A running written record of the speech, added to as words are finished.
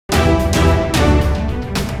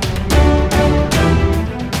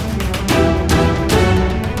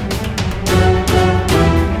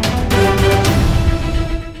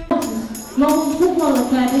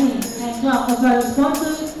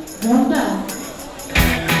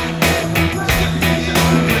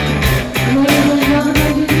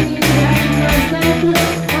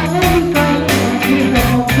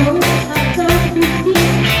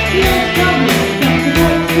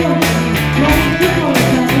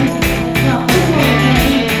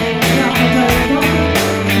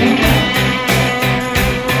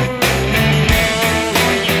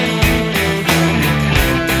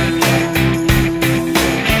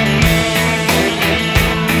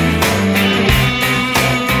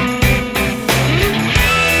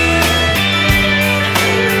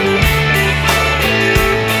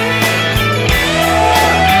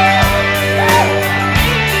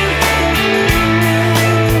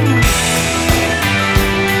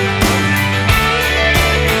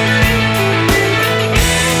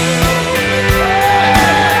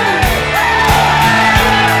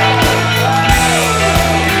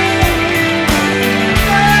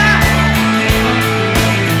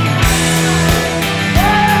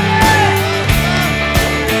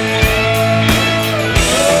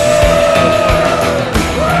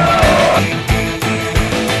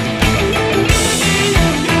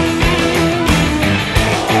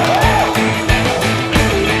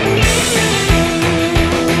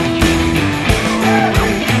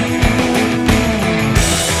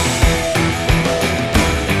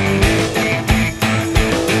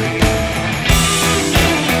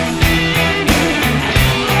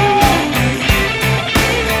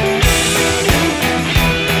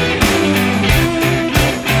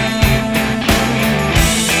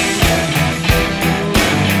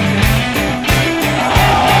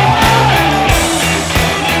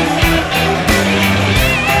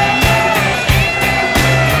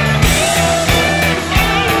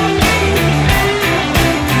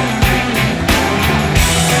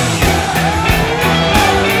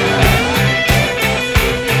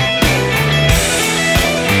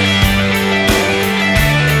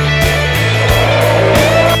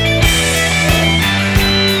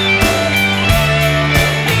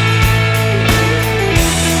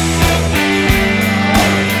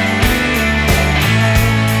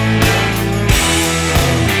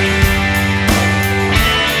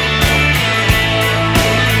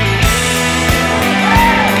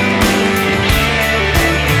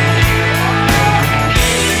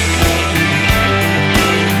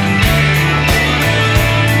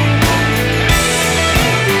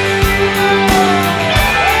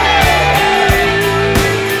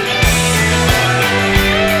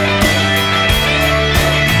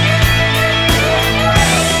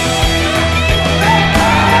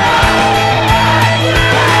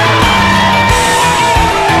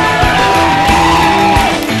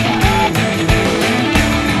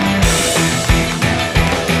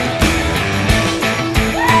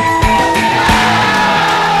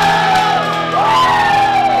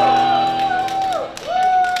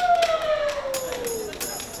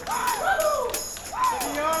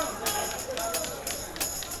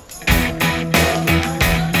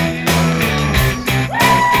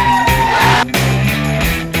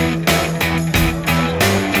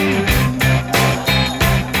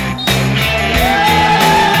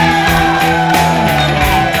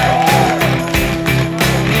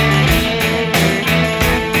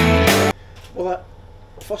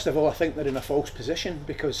of all, I think they're in a false position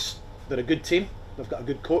because they're a good team. They've got a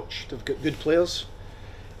good coach. They've got good players,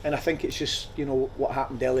 and I think it's just what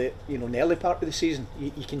happened early, in the early part of the season.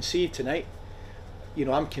 You can see tonight.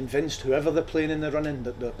 I'm convinced whoever they're playing in the running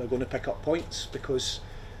that they're going to pick up points because,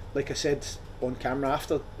 like I said on camera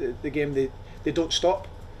after the game, they don't stop.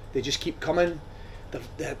 They just keep coming.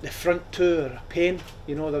 The front two are a pain.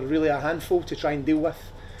 They're really a handful to try and deal with,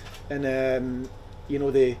 and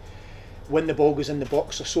they when the ball goes in the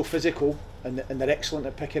box, they're so physical and they're excellent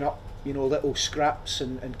at picking up little scraps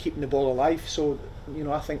and keeping the ball alive. So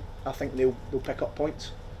I think they'll pick up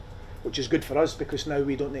points, which is good for us because now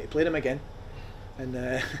we don't need to play them again,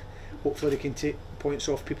 and hopefully they can take points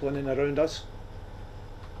off people in and around us.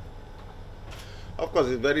 Of course,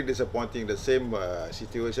 it's very disappointing, the same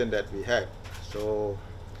situation that we had. So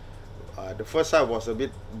the first half was a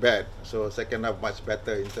bit bad, so second half much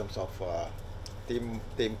better in terms of team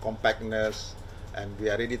compactness, and we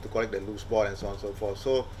are ready to collect the loose ball and so on and so forth.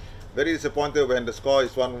 So very disappointed when the score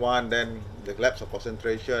is 1-1, then the lapse of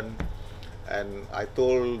concentration, and I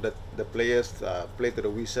told that the players play to the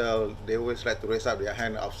whistle. They always like to raise up their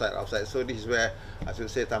hand outside. So this is where I should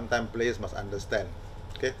say sometimes players must understand.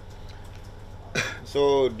 Okay.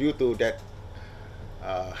 So due to that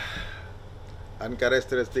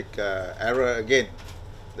uncharacteristic error again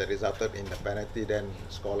that resulted in the penalty, then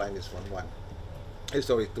scoreline is 1-1.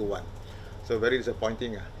 Sorry, 2-1. So very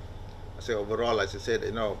disappointing. So overall, as I said,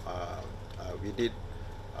 we did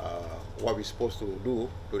what we're supposed to do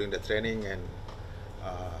during the training, and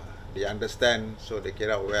they understand, so they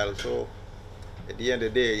carry out well. So at the end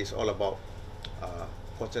of the day, it's all about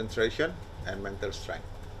concentration and mental strength.